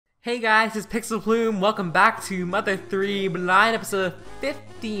Hey guys, it's Pixl Plume. Welcome back to Mother 3 Blind episode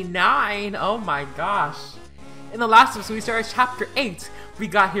 59. Oh my gosh. In the last episode, we started chapter 8. We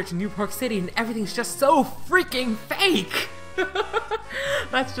got here to Newport City and everything's just so freaking fake.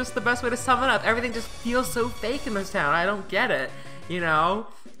 That's just the best way to sum it up. Everything just feels so fake in this town. I don't get it. You know?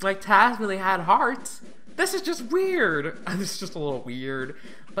 Like Taz really had heart. This is just weird. This is just a little weird.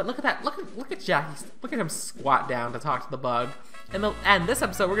 But look at that. Look at Jackie. Look at him squat down to talk to the bug. And this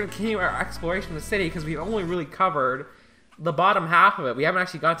episode, we're going to continue our exploration of the city because we've only really covered the bottom half of it. We haven't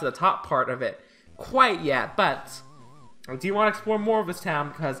actually got to the top part of it quite yet, but I do want to explore more of this town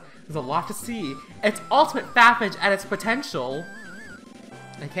because there's a lot to see. It's ultimate faffage at its potential.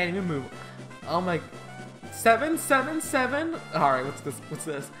 I can't even move. Oh my... 777? Alright, what's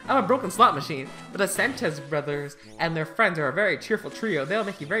this? I'm a broken slot machine, but the Sanchez brothers and their friends are a very cheerful trio. They'll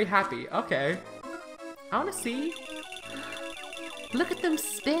make you very happy. Okay. I want to see... Look at them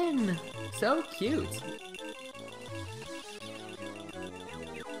spin! So cute.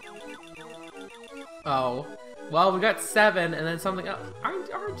 Oh. Well, we got 7 and then something else.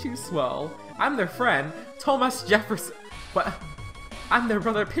 Aren't you swell? I'm their friend, Thomas Jefferson. What? I'm their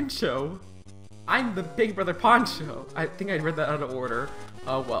brother Pincho. I'm the big brother Poncho. I think I read that out of order.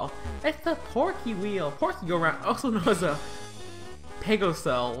 Oh well. It's the Porky Wheel. Porky Go Round, also known as a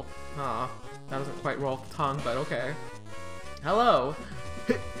Pegocell. That doesn't quite roll off the tongue, but okay. Hello.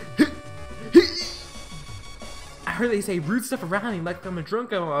 I heard they say rude stuff around me like I'm a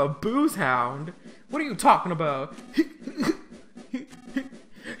drunk and a booze hound. What are you talking about?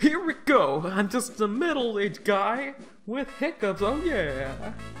 Here we go. I'm just a middle-aged guy with hiccups. Oh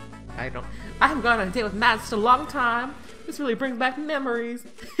yeah. I haven't gone on a date with Matt in a long time. This really brings back memories.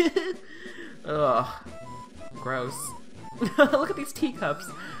 Ugh. Gross. Look at these teacups.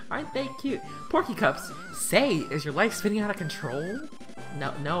 Aren't they cute? Porky cups. Say, is your life spinning out of control?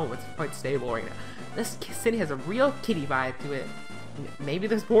 No, it's quite stable right now. This city has a real kitty vibe to it. Maybe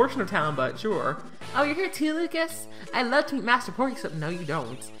this portion of town, but sure. Oh, you're here too, Lucas? I love to meet Master Porky, so no you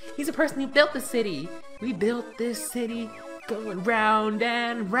don't. He's the person who built the city. We built this city, going round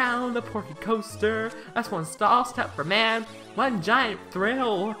and round the Porky coaster. That's one stall step for man, one giant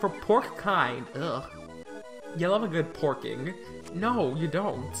thrill for pork kind. Ugh. You love a good porking. No, you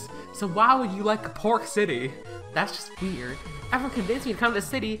don't. So why would you like a pork city? That's just weird. Everyone convinced me to come to the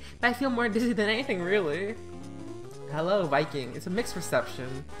city, but I feel more dizzy than anything, really. Hello, Viking. It's a mixed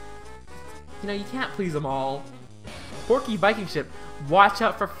reception. You know, you can't please them all. Porky Viking ship. Watch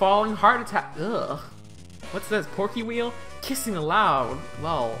out for falling heart attack. Ugh. What's this? Porky Wheel? Kissing aloud.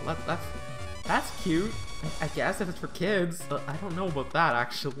 Well, that's cute. I guess if it's for kids. I don't know about that,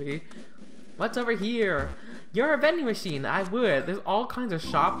 actually. What's over here? You're a vending machine. I would. There's all kinds of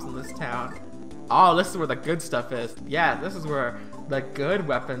shops in this town. Oh, this is where the good stuff is. Yeah, this is where the good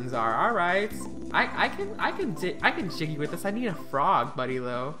weapons are. All right. I can jiggy with this. I need a frog, buddy,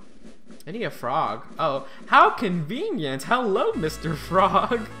 though. I need a frog. Oh, how convenient. Hello, Mr.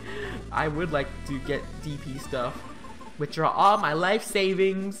 Frog. I would like to get DP stuff. Withdraw all my life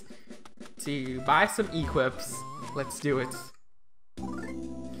savings to buy some equips. Let's do it.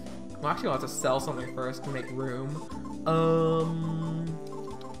 Well, actually, I'll have to sell something first to make room.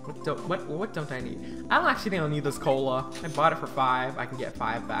 What don't I need? I don't actually think I'll need this cola. I bought it for 5. I can get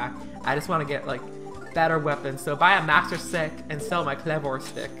 5 back. I just want to get, like, better weapons. So buy a master stick and sell my clever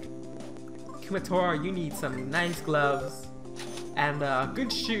stick. Kumatora, you need some nice gloves and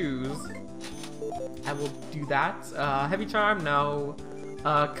good shoes. I will do that. Heavy charm, no.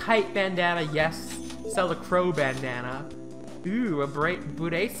 Kite bandana, yes. Sell the crow bandana. Ooh,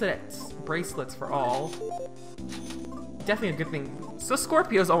 bracelets for all. Definitely a good thing. So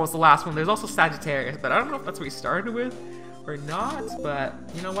Scorpio's almost the last one. There's also Sagittarius, but I don't know if that's what we started with or not. But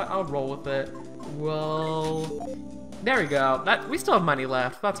you know what? I'll roll with it. Well, there we go. We still have money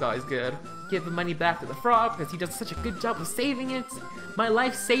left. That's always good. Give the money back to the frog because he does such a good job of saving it. My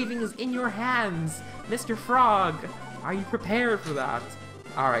life saving is in your hands, Mr. Frog. Are you prepared for that?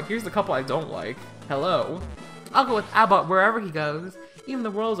 All right, here's the couple I don't like. Hello. I'll go with Abbott wherever he goes. Even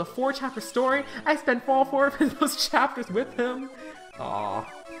the world is a 4-chapter story, I spent all 4 of those chapters with him. Aww.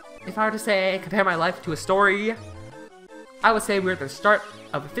 If I were to say, compare my life to a story, I would say we're at the start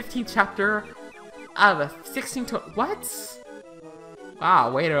of the 15th chapter of a 16th to... What?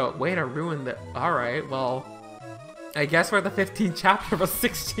 Wow, way to ruin the... Alright, well... I guess we're at the 15th chapter of a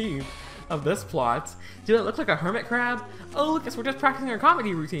 16th of this plot. Do it look like a hermit crab? Oh, Lucas, we're just practicing our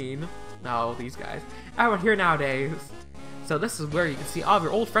comedy routine. No, these guys. Everyone here nowadays. So this is where you can see all of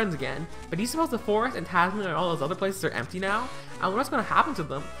your old friends again. But do you suppose the forest and Tasman and all those other places are empty now? And what's going to happen to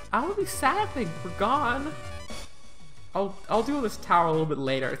them? I will be sad if they were gone. I'll do this tower a little bit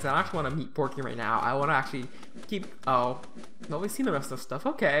later. I don't actually want to meet Porky right now. I want to actually keep. Oh, no, we've seen the rest of the stuff.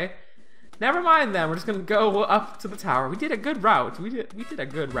 Okay, never mind then. We're just gonna go up to the tower. We did a good route. We did a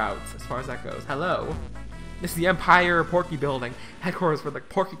good route as far as that goes. Hello. This is the Empire Porky Building, headquarters for the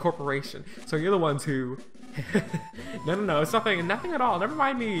Porky Corporation. So you're the ones who... No, it's nothing at all. Never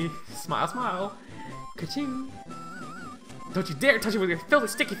mind me. Smile, smile. Ka-ching. Don't you dare touch it with your filthy,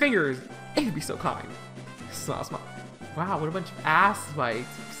 sticky fingers. If you'd be so kind. Smile, smile. Wow, what a bunch of ass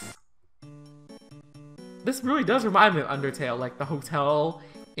bites. This really does remind me of Undertale, like the hotel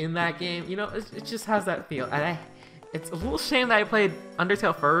in that game. You know, it just has that feel. And it's a little shame that I played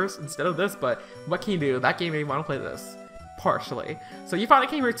Undertale first instead of this, but what can you do? That game made me want to play this. Partially. So you finally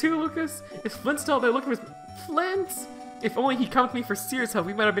came here too, Lucas? Is Flint still there looking for Flint? If only he'd come to me for serious help,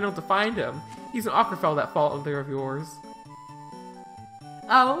 we might have been able to find him. He's an awkward fellow, that fault there of yours.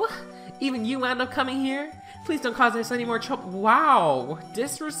 Oh? Even you wound up coming here? Please don't cause us any more trouble. Wow!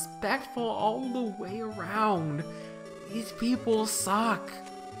 Disrespectful all the way around. These people suck.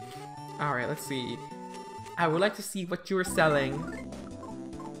 Alright, let's see. I would like to see what you are selling.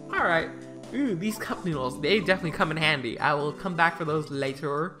 Alright. Ooh, these cup noodles, they definitely come in handy. I will come back for those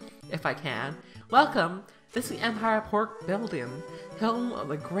later, if I can. Welcome. This is the Empire Pork Building, home of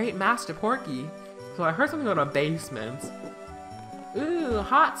the great Master Porky. So I heard something about a basement. Ooh,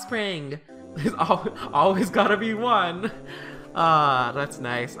 hot spring. There's always gotta be one. Ah, that's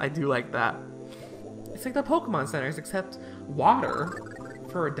nice. I do like that. It's like the Pokemon Centers, except water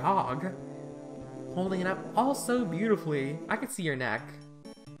for a dog. Holding it up all so beautifully. I can see your neck.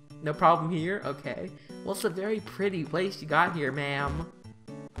 No problem here? Okay. Well, it's a very pretty place you got here, ma'am.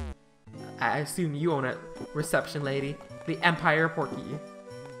 I assume you own it, reception lady. The Empire Porky.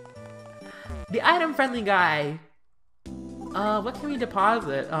 The item-friendly guy. What can we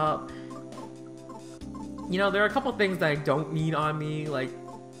deposit? You know, there are a couple things that I don't need on me. Like,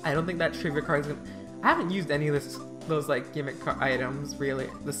 I don't think that trivia card is gonna... I haven't used any of those like gimmick items, really.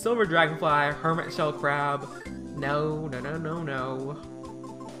 The silver dragonfly, hermit shell crab. No.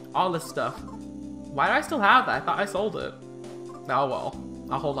 All this stuff. Why do I still have that? I thought I sold it. Oh well.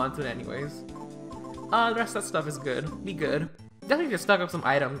 I'll hold on to it anyways. The rest of that stuff is good. Be good. Definitely just stuck up some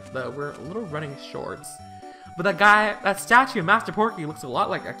items though. We're a little running short. But that statue of Master Porky looks a lot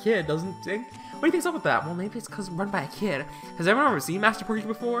like a kid, doesn't it? What do you think's up with that? Well, maybe it's because it's run by a kid. Has everyone ever seen Master Porky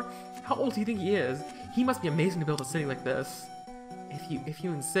before? How old do you think he is? He must be amazing to build a city like this. If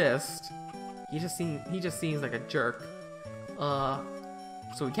you insist. He just seems like a jerk.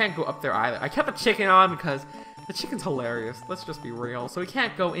 So we can't go up there either. I kept the chicken on because the chicken's hilarious. Let's just be real. So we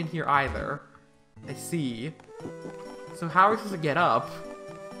can't go in here either. I see. So how are we supposed to get up?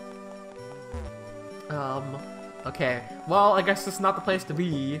 Okay. Well, I guess this is not the place to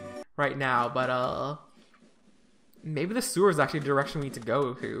be right now, but maybe the sewer is actually the direction we need to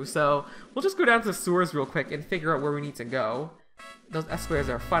go to. So we'll just go down to the sewers real quick and figure out where we need to go. Those escalators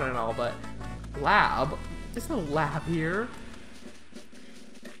are fun and all, but lab? There's no lab here.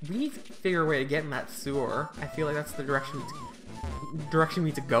 We need to figure a way to get in that sewer. I feel like that's the direction we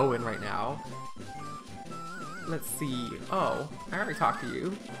need to go in right now. Let's see. Oh, I already talked to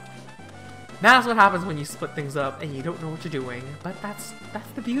you. That's what happens when you split things up and you don't know what you're doing. But that's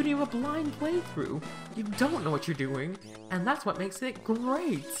the beauty of a blind playthrough. You don't know what you're doing, and that's what makes it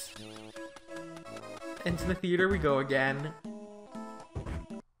great. Into the theater we go again.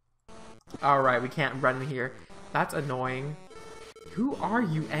 Alright, we can't run in here. That's annoying. Who are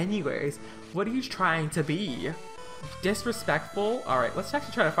you anyways? What are you trying to be? Disrespectful? Alright, let's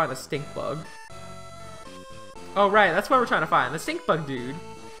actually try to find the stink bug. Oh right, that's what we're trying to find. The stink bug dude.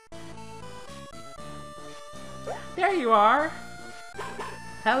 There you are!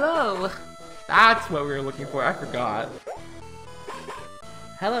 Hello! That's what we were looking for, I forgot.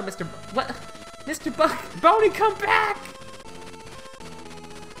 Hello, Mr. What? Mr. Buck! Boney, come back!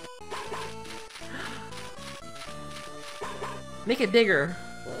 Make it bigger.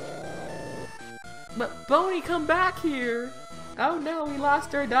 But Boney, come back here! Oh no, we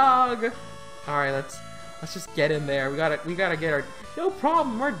lost our dog! Alright, let's just get in there. We gotta get our... No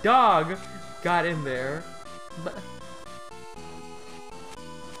problem, our dog got in there. But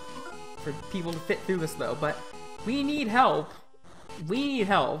for people to fit through this though, but we need help. We need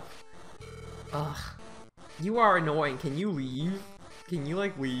help. Ugh. You are annoying. Can you leave? Can you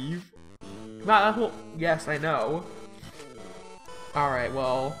like leave? Wow, that whole... Yes, I know. Alright,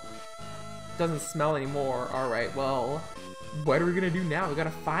 well, doesn't smell anymore. Alright, well, what are we gonna do now? We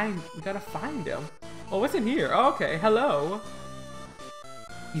gotta find him. Oh, what's in here? Oh, okay, hello.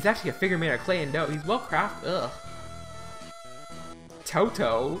 He's actually a figure made of clay and dough. He's well crafted. Ugh.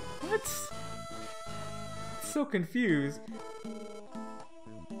 Toto? What? so confused.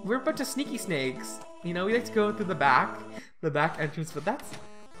 We're a bunch of sneaky snakes. You know, we like to go through the back entrance, but that's...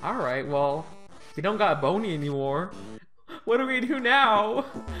 Alright, well, we don't got Boney anymore. What do we do now?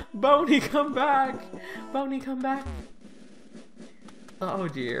 Boney, come back! Boney, come back! Oh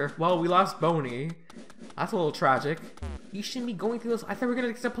dear. Well, we lost Boney. That's a little tragic. You shouldn't be going through this. I thought we were gonna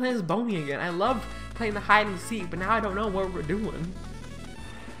get to play as Boney again. I loved playing the hide and seek, but now I don't know what we're doing.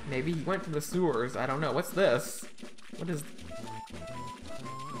 Maybe he went to the sewers. I don't know. What's this? What is...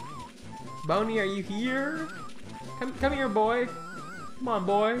 Boney, are you here? Come here, boy. Come on,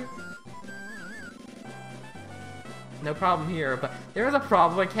 boy. No problem here, but there is a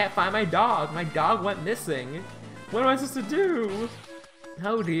problem. I can't find my dog. My dog went missing. What am I supposed to do?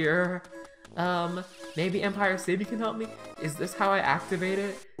 Oh dear. Maybe Empire City can help me? Is this how I activate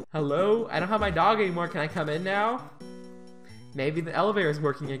it? Hello? I don't have my dog anymore. Can I come in now? Maybe the elevator is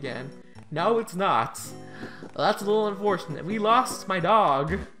working again. No, it's not. Well, that's a little unfortunate. We lost my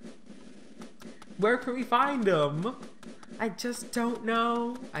dog. Where can we find him? I just don't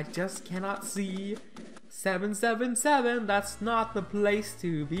know. I just cannot see. 777, that's not the place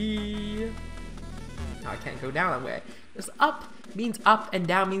to be. No, I can't go down that way. This up means up and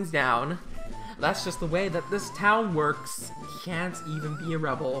down means down. That's just the way that this town works. Can't even be a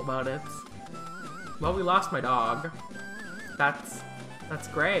rebel about it. Well, we lost my dog. That's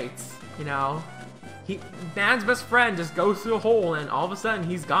great, you know. Man's best friend just goes through a hole and all of a sudden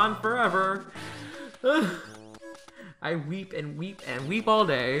he's gone forever. I weep and weep and weep all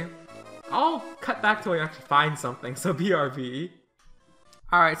day. I'll cut back till I actually find something, so BRB.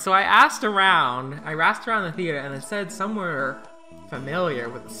 Alright, so I asked around the theater and it said somewhere familiar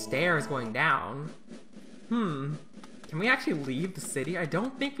with the stairs going down. Can we actually leave the city? I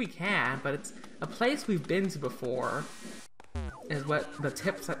don't think we can, but it's a place we've been to before. Is what the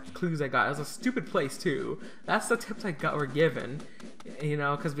clues I got. It was a stupid place too. That's the tips I were given. You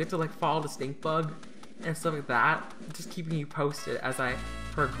know, because we have to like follow the stink bug and stuff like that. Just keeping you posted as I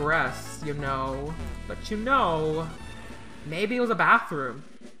progress, you know. But you know, maybe it was a bathroom.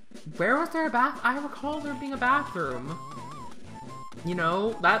 Where was there a bath? I recall there being a bathroom. You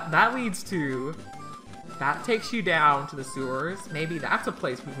know, that leads to... That takes you down to the sewers. Maybe that's a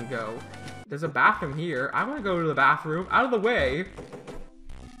place we can go. There's a bathroom here. I want to go to the bathroom. Out of the way.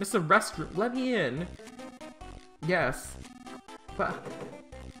 It's a restroom. Let me in. Yes. But...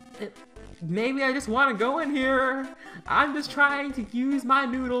 maybe I just want to go in here. I'm just trying to use my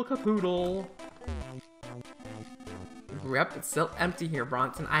noodle capoodle. Yep, it's still empty here,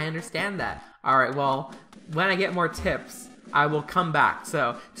 Bronson. I understand that. Alright, well, when I get more tips, I will come back.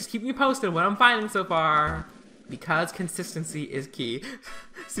 So, just keep me posted what I'm finding so far. Because consistency is key.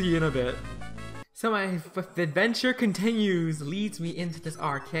 See you in a bit. So my adventure continues, leads me into this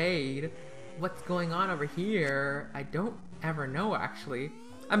arcade. What's going on over here? I don't ever know, actually.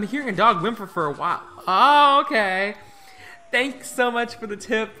 I've been hearing a dog whimper for a while. Oh, okay. Thanks so much for the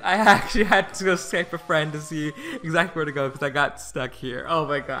tip. I actually had to go Skype a friend to see exactly where to go because I got stuck here. Oh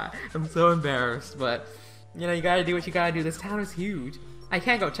my god. I'm so embarrassed, but you know, you gotta do what you gotta do. This town is huge. I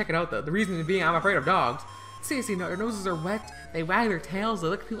can't go check it out though. The reason being I'm afraid of dogs. Seriously, no, their noses are wet. They wag their tails. They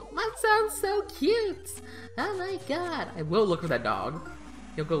look at people. That sounds so cute. Oh my god. I will look for that dog.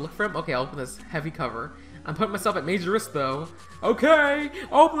 You'll go look for him? Okay, I'll open this heavy cover. I'm putting myself at major risk though. Okay,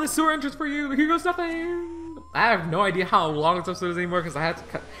 open the sewer entrance for you. Here goes nothing. I have no idea how long this episode is anymore because I had to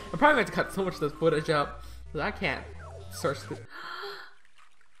cut. I'm probably going to cut so much of this footage up because I can't search the.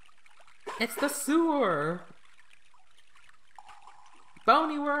 It's the sewer.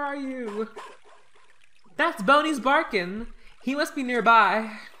 Boney, where are you? That's Boney's barking. He must be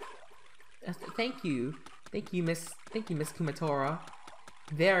nearby. Thank you, Miss Kumatora.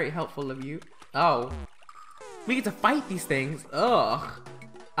 Very helpful of you. Oh. We get to fight these things. Ugh.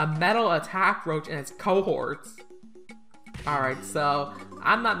 A metal attack roach and its cohorts. Alright, so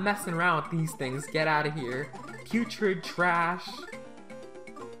I'm not messing around with these things. Get out of here. Putrid trash.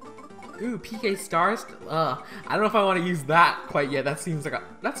 Ooh, PK stars. Ugh. I don't know if I want to use that quite yet. That seems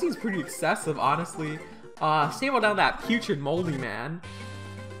pretty excessive, honestly. Stable down that putrid moldy man.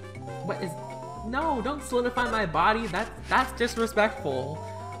 What is... No, don't solidify my body. That's disrespectful.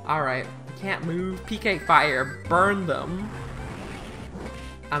 Alright. Can't move. PK fire. Burn them.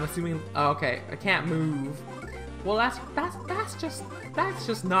 I'm assuming. Oh, okay, I can't move. Well, that's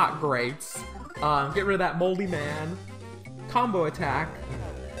just not great. Get rid of that moldy man. Combo attack.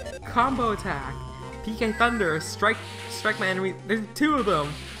 Combo attack. PK thunder. Strike my enemy. There's two of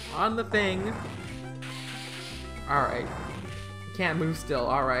them on the thing. All right. Can't move still.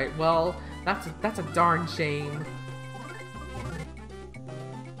 All right. Well, that's a darn shame.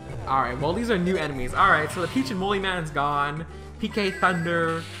 Alright, well these are new enemies. Alright, so the Peach and Moly Man's gone. PK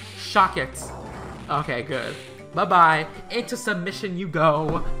Thunder. Shock it. Okay, good. Bye-bye. Into submission you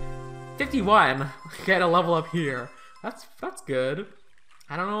go. 51. Get a level up here. That's good.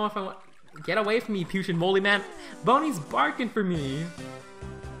 I don't know if I want... Get away from me, Peach and Moly Man. Boney's barking for me.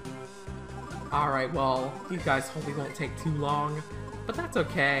 Alright, well, you guys hopefully won't take too long. But that's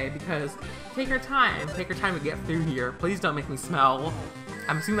okay, because take your time. Take your time to get through here. Please don't make me smell.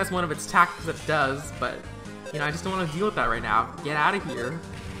 I'm assuming that's one of its tactics that it does, but, you know, I just don't want to deal with that right now. Get out of here.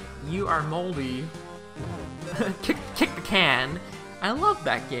 You are moldy. kick the can. I love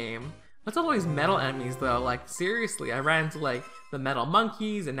that game. What's all these metal enemies, though? Like, seriously, I ran into, like, the metal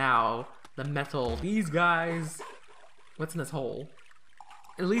monkeys, and now the metal these guys. What's in this hole?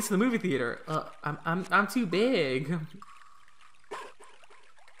 At least in the movie theater. I'm too big.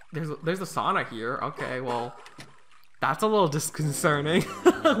 There's a sauna here. Okay, well, that's a little disconcerting.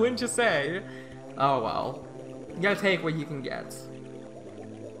 Wouldn't you say? Oh well. You gotta take what you can get.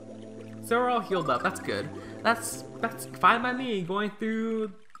 So we're all healed up. That's good. That's fine by me. Going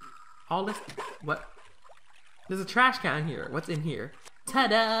through all this. What? There's a trash can here. What's in here?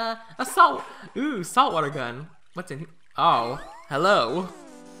 Ta-da! A salt. Ooh, saltwater gun. What's in here? Oh, hello.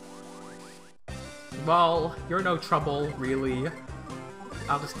 Well, you're no trouble, really.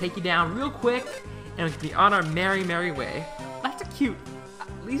 I'll just take you down real quick and be on our merry, merry way. That's a cute...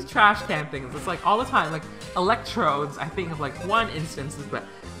 These trash can things, it's like all the time, like electrodes, I think of like one instance, but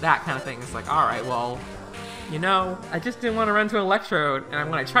that kind of thing is like, alright, well, you know, I just didn't want to run into an electrode, and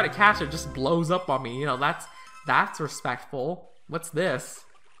when I try to catch it, it just blows up on me, you know, that's respectful. What's this?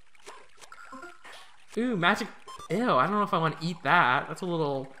 Ooh, magic... Ew, I don't know if I want to eat that. That's a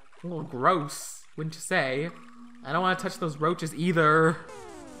little gross, wouldn't you say? I don't want to touch those roaches either.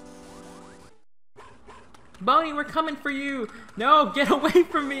 Boney, we're coming for you! No, get away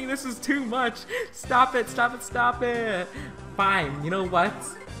from me! This is too much! Stop it, stop it, stop it! Fine, you know what?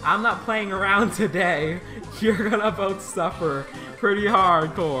 I'm not playing around today. You're gonna both suffer pretty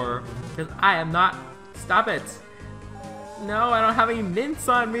hardcore. Because I am not... Stop it! No, I don't have any mints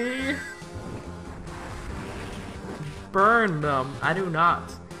on me! Burn them. I do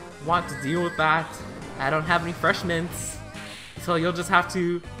not want to deal with that. I don't have any fresh mints. So you'll just have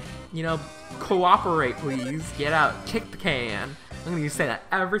to, you know, cooperate, please. Get out. Kick the can. I'm gonna say that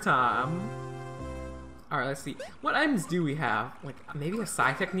every time. Alright, let's see. What items do we have? Like, maybe a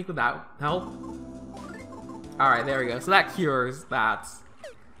side technique without help? Alright, there we go. So that cures that.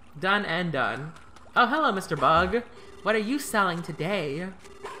 Done and done. Oh, hello, Mr. Bug. What are you selling today?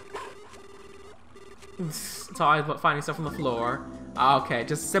 It's always about finding stuff on the floor. Okay,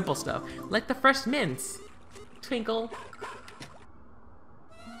 just simple stuff. Like the fresh mints. Twinkle.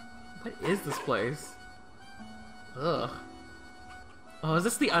 What is this place? Ugh. Oh, is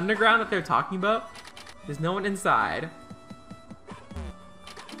this the underground that they're talking about? There's no one inside.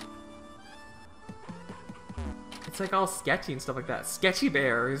 It's like all sketchy and stuff like that. Sketchy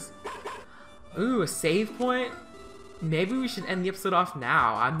bears. Ooh, a save point? Maybe we should end the episode off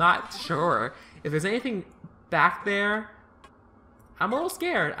now. I'm not sure. If there's anything back there, I'm a little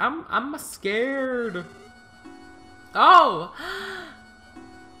scared. I'm scared. Oh!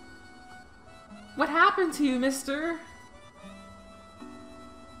 What happened to you, mister?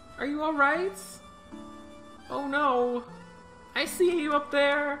 Are you alright? Oh no. I see you up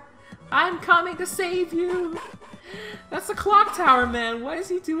there. I'm coming to save you. That's the clock tower, man. What is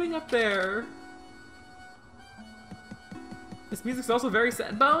he doing up there? This music's also very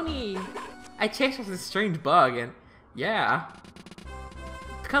sad. Boney! I chased with this strange bug and... yeah.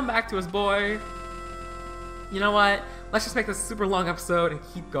 Come back to us, boy. You know what? Let's just make this a super long episode and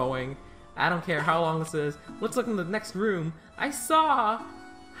keep going. I don't care how long this is. Let's look in the next room. I saw!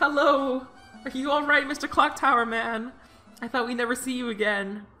 Hello! Are you alright, Mr. Clock Tower Man? I thought we'd never see you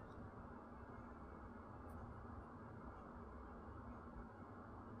again.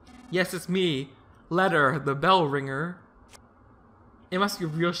 Yes, it's me. Letter, the bell ringer. It must be a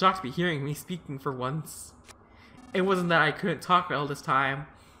real shock to be hearing me speaking for once. It wasn't that I couldn't talk all this time.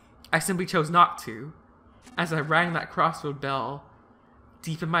 I simply chose not to. As I rang that crossroad bell,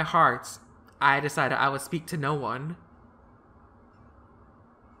 deep in my heart, I decided I would speak to no one.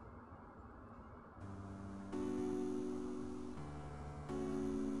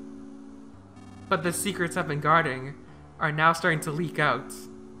 But the secrets I've been guarding are now starting to leak out.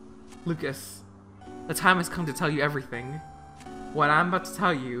 Lucas, the time has come to tell you everything. What I'm about to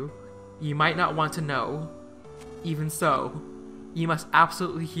tell you, you might not want to know. Even so, you must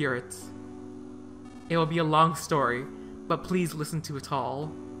absolutely hear it. It will be a long story, but please listen to it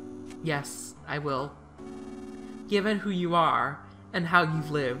all. Yes, I will. Given who you are, and how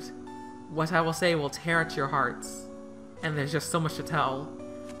you've lived, what I will say will tear at your hearts, and there's just so much to tell.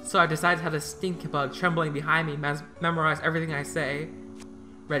 So I decided to have the stink bug trembling behind me memorize everything I say.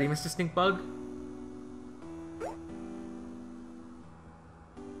 Ready, Mr. Stink Bug?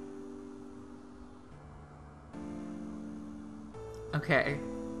 Okay.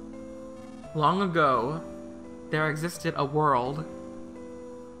 Long ago, there existed a world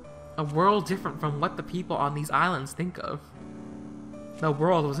different from what the people on these islands think of. The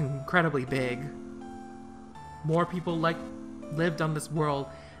world was incredibly big. More people lived on this world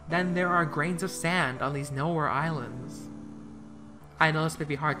than there are grains of sand on these nowhere islands. I know this may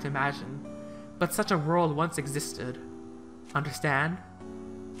be hard to imagine, but such a world once existed. Understand?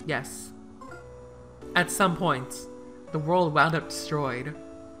 Yes. At some point, the world wound up destroyed.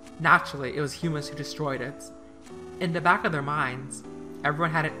 Naturally, it was humans who destroyed it. In the back of their minds,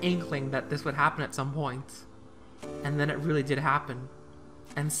 everyone had an inkling that this would happen at some point. And then it really did happen.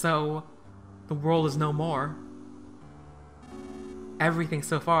 And so, the world is no more. Everything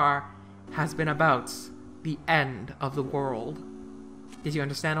so far has been about the end of the world. Did you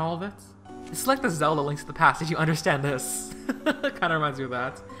understand all of it? It's like the Zelda Links to the Past. Did you understand this? Kinda reminds me of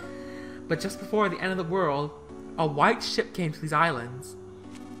that. But just before the end of the world, a white ship came to these islands.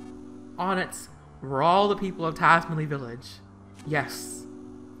 On it were all the people of Tasmanley Village. Yes,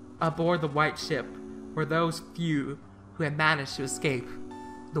 aboard the white ship were those few who had managed to escape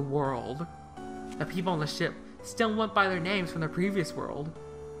the world. The people on the ship still went by their names from the previous world.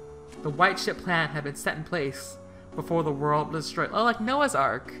 The white ship plan had been set in place before the world was destroyed, like Noah's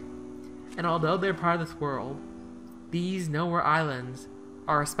Ark. And although they're part of this world, these nowhere islands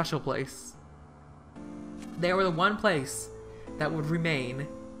are a special place. They were the one place that would remain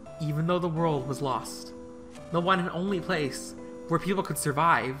even though the world was lost. The one and only place where people could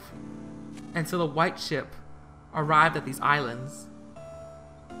survive. And so the white ship arrived at these islands.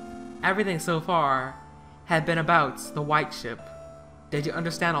 Everything so far had been about the white ship. Did you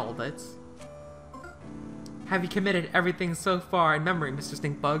understand all of it? Have you committed everything so far in memory, Mr.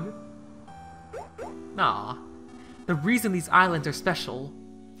 Stinkbug? Nah. The reason these islands are special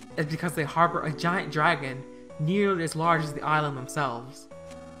is because they harbor a giant dragon nearly as large as the island themselves.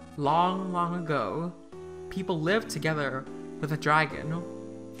 Long, long ago, people lived together with a dragon.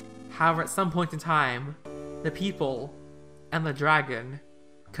 However, at some point in time, the people and the dragon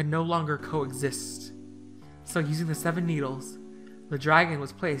could no longer coexist. So using the 7 needles, the dragon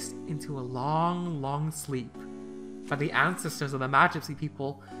was placed into a long, long sleep by the ancestors of the Majesty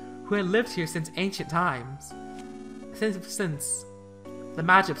people who had lived here since ancient times. Since the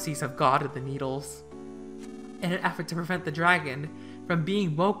Majesties have guarded the needles in an effort to prevent the dragon from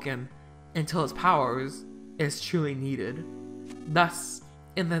being woken until its powers is truly needed. Thus,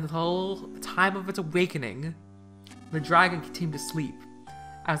 in the whole time of its awakening, the dragon continued to sleep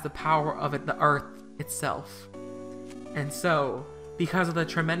as the power of the earth itself. And so, because of the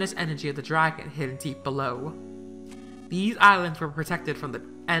tremendous energy of the dragon hidden deep below, these islands were protected from the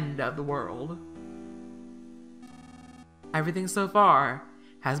end of the world. Everything so far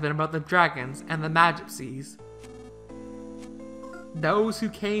has been about the dragons and the Majesties. Those who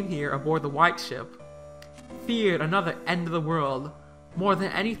came here aboard the white ship feared another end of the world more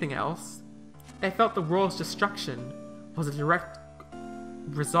than anything else. They felt the world's destruction was a direct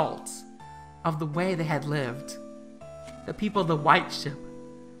result of the way they had lived. The people of the white ship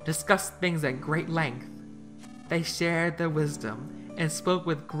discussed things at great length. They shared their wisdom and spoke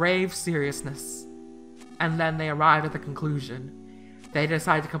with grave seriousness. And then they arrived at the conclusion. They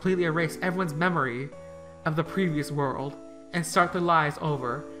decided to completely erase everyone's memory of the previous world and start their lives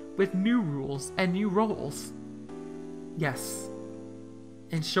over with new rules and new roles. Yes.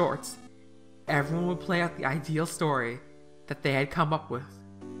 In short, everyone would play out the ideal story that they had come up with.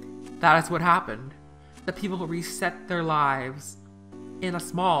 That is what happened. The people would reset their lives in a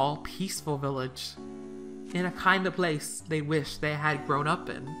small, peaceful village, in a kind of place they wish they had grown up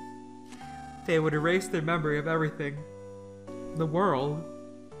in. They would erase their memory of everything. The world,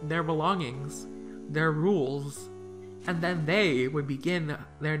 their belongings, their rules, and then they would begin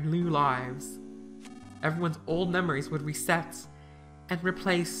their new lives. Everyone's old memories would reset and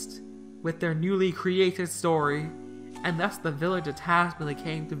replaced with their newly created story, and thus the village of Tasmanley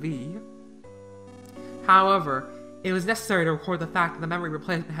came to be. However, it was necessary to record the fact that the memory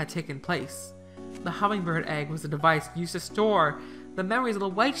replacement had taken place. The hummingbird egg was a device used to store the memories of the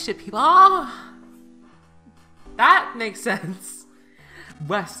white ship people. Ah! That makes sense!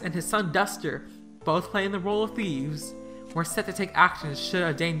 Wes and his son Duster, both playing the role of thieves, were set to take action should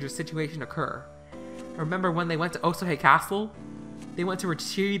a dangerous situation occur. Remember when they went to Osohe Castle? They went to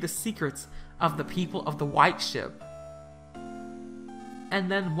retrieve the secrets of the people of the white ship.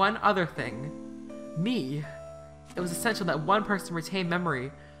 And then one other thing. Me. It was essential that one person retain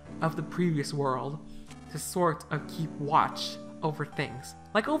memory of the previous world to sort of keep watch over things,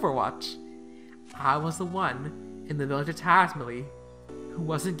 like Overwatch. I was the one in the village of Tasmily who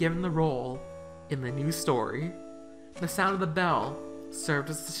wasn't given the role in the new story. The sound of the bell served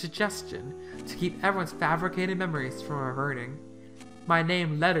as a suggestion to keep everyone's fabricated memories from reverting. My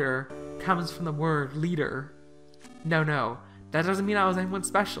name, Letter, comes from the word leader. No, that doesn't mean I was anyone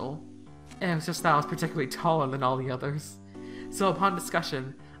special. It was just that I was particularly taller than all the others. So upon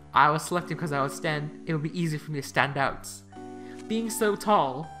discussion, I was selected because it would be easy for me to stand out. Being so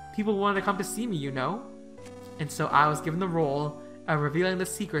tall, people wanted to come to see me, you know? And so I was given the role of revealing the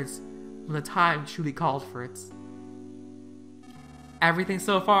secrets when the time truly called for it. Everything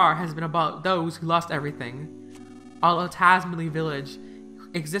so far has been about those who lost everything. Although Tasmily Village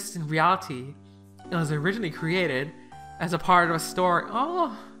exists in reality, it was originally created as a part of a story.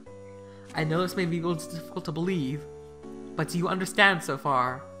 Oh, I know this may be a little difficult to believe, but do you understand so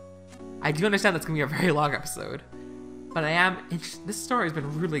far? I do understand that's going to be a very long episode, but I am interested. This story has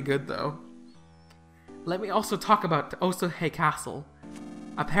been really good though. Let me also talk about the Osohe Castle.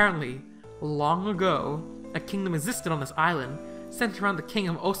 Apparently, long ago, a kingdom existed on this island centered around the king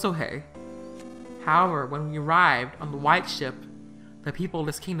of Osohe. However, when we arrived on the white ship, the people of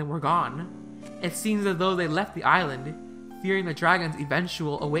this kingdom were gone. It seems as though they left the island, fearing the dragon's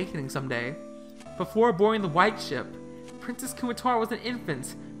eventual awakening someday. Before boarding the white ship, Princess Kumatora was an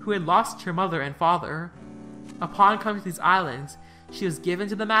infant who had lost her mother and father. Upon coming to these islands, she was given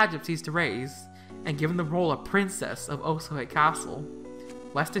to the Majesties to raise, and given the role of Princess of Osohe Castle.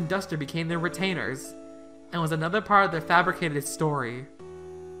 West and Duster became their retainers, and was another part of their fabricated story.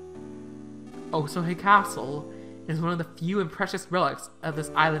 Osohe Castle is one of the few and precious relics of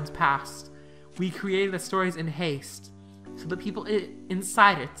this island's past. We created the stories in haste, so the people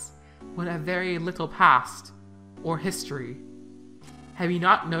inside it would have very little past or history. Have you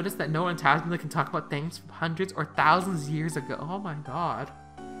not noticed that no one in Tasmania can talk about things from hundreds or thousands of years ago? Oh my god.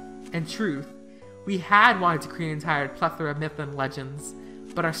 In truth, we had wanted to create an entire plethora of myths and legends,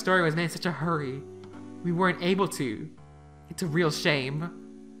 but our story was made in such a hurry, we weren't able to. It's a real shame.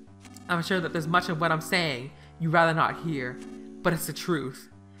 I'm sure that there's much of what I'm saying you'd rather not hear, but it's the truth.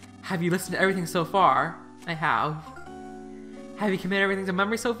 Have you listened to everything so far? I have. Have you committed everything to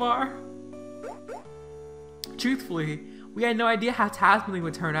memory so far? Truthfully, we had no idea how Tasmania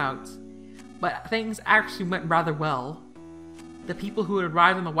would turn out, but things actually went rather well. The people who had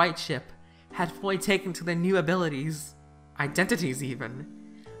arrived on the white ship had fully taken to their new abilities, identities even.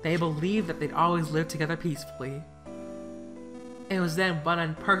 They believed that they'd always lived together peacefully. It was then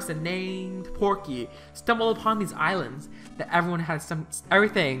one person named Porky stumbled upon these islands that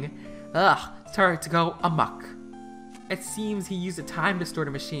everything started to go amok. It seems he used a time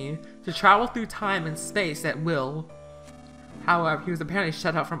distorter machine to travel through time and space at will. However, he was apparently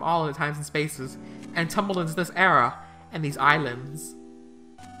shut out from all of the times and spaces and tumbled into this era and these islands.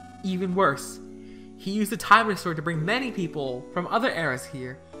 Even worse, he used the time distorter to bring many people from other eras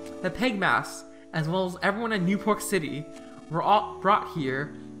here. The Pigmas, as well as everyone in Newport City, were all brought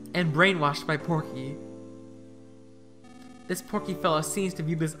here and brainwashed by Porky. This Porky fellow seems to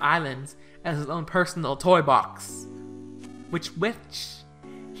view these islands as his own personal toy box, which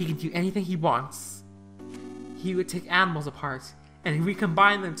he can do anything he wants. He would take animals apart and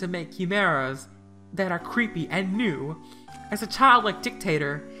recombine them to make chimeras that are creepy and new. As a childlike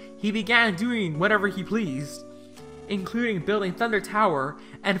dictator, he began doing whatever he pleased, including building Thunder Tower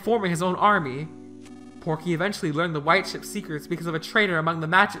and forming his own army. Porky eventually learned the white ship's secrets because of a traitor among the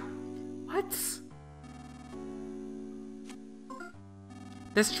magic. What?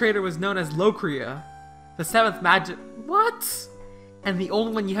 This traitor was known as Locria, the seventh magic. What? And the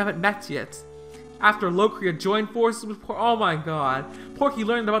only one you haven't met yet. After Locria joined forces with oh my god, Porky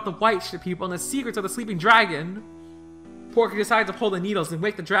learned about the white ship people and the secrets of the sleeping dragon. Porky decided to pull the needles and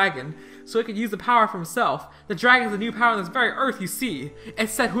wake the dragon, so he could use the power for himself. The dragon is a new power on this very earth you see. It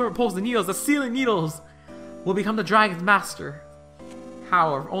said whoever pulls the needles, the sealing needles, will become the dragon's master.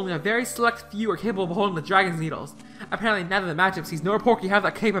 However, only a very select few are capable of holding the dragon's needles. Apparently neither the Majesties nor Porky have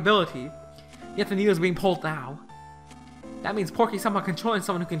that capability. Yet the needles are being pulled now. That means Porky somehow controlling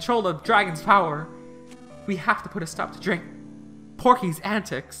someone who controls the dragon's power. We have to put a stop to Porky's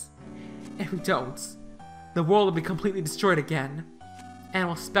antics. If we don't, the world will be completely destroyed again, and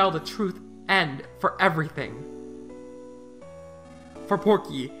will spell the truth end for everything. For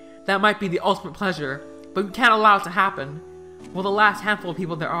Porky, that might be the ultimate pleasure, but we can't allow it to happen. Well, the last handful of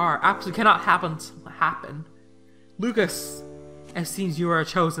people there are absolutely cannot happen. Lucas, it seems you are a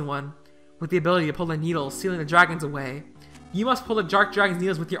chosen one, with the ability to pull the needles, sealing the dragons away. You must pull the dark dragon's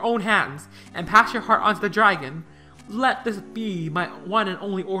needles with your own hands and pass your heart onto the dragon. Let this be my one and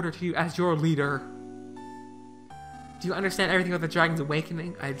only order to you as your leader. Do you understand everything about the dragon's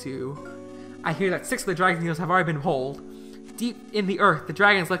awakening? I do. I hear that 6 of the dragon's needles have already been pulled. Deep in the earth, the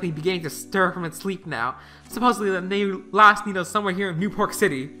dragon is likely beginning to stir from its sleep now. Supposedly the last needle is somewhere here in Newport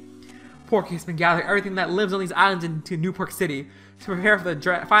City. Porky has been gathering everything that lives on these islands into Newport City to prepare for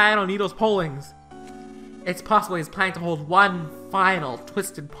the final needles pullings. It's possible he's planning to hold one final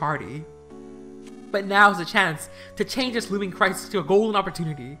twisted party. But now is the chance to change this looming crisis to a golden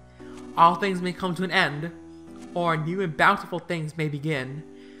opportunity. All things may come to an end, or new and bountiful things may begin.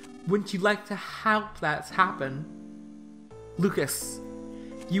 Wouldn't you like to help that happen? Lucas,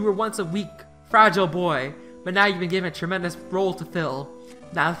 you were once a weak, fragile boy, but now you've been given a tremendous role to fill.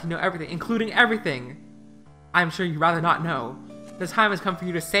 Now that you know everything, including everything I'm sure you'd rather not know, the time has come for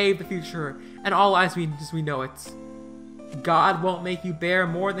you to save the future and all lives as we know it. God won't make you bear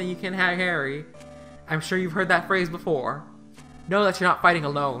more than you can carry. I'm sure you've heard that phrase before. Know that you're not fighting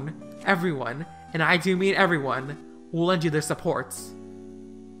alone. Everyone, and I do mean everyone, will lend you their support.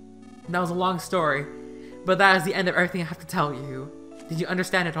 And that was a long story, but that is the end of everything I have to tell you. Did you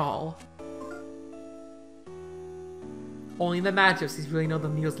understand it all? Only the Majesties really know the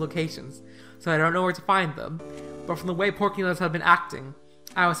needle's locations, so I don't know where to find them. But from the way Porky and others have been acting,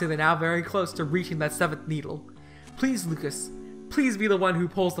 I would say they're now very close to reaching that 7th needle. Please, Lucas, please be the one who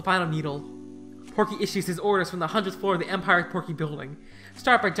pulls the final needle. Porky issues his orders from the 100th floor of the Empire's Porky building.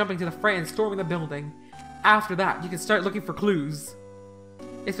 Start by jumping to the fray and storming the building. After that, you can start looking for clues.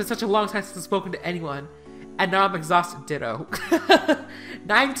 It's been such a long time since I've spoken to anyone, and now I'm exhausted, ditto.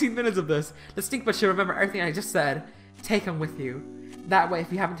 19 minutes of this. The Stinkbug should remember everything I just said. Take him with you. That way,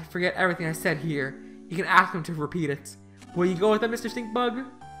 if you happen to forget everything I said here, you can ask him to repeat it. Will you go with him, Mr. Stinkbug?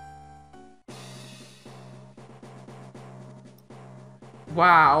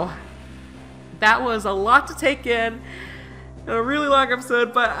 Wow. That was a lot to take in. A really long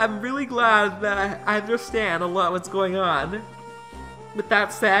episode, but I'm really glad that I understand a lot what's going on. With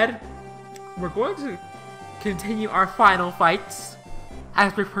that said, we're going to continue our final fights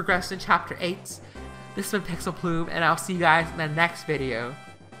as we progress in Chapter 8. This has been Pixl Plume, and I'll see you guys in the next video.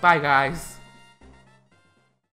 Bye, guys.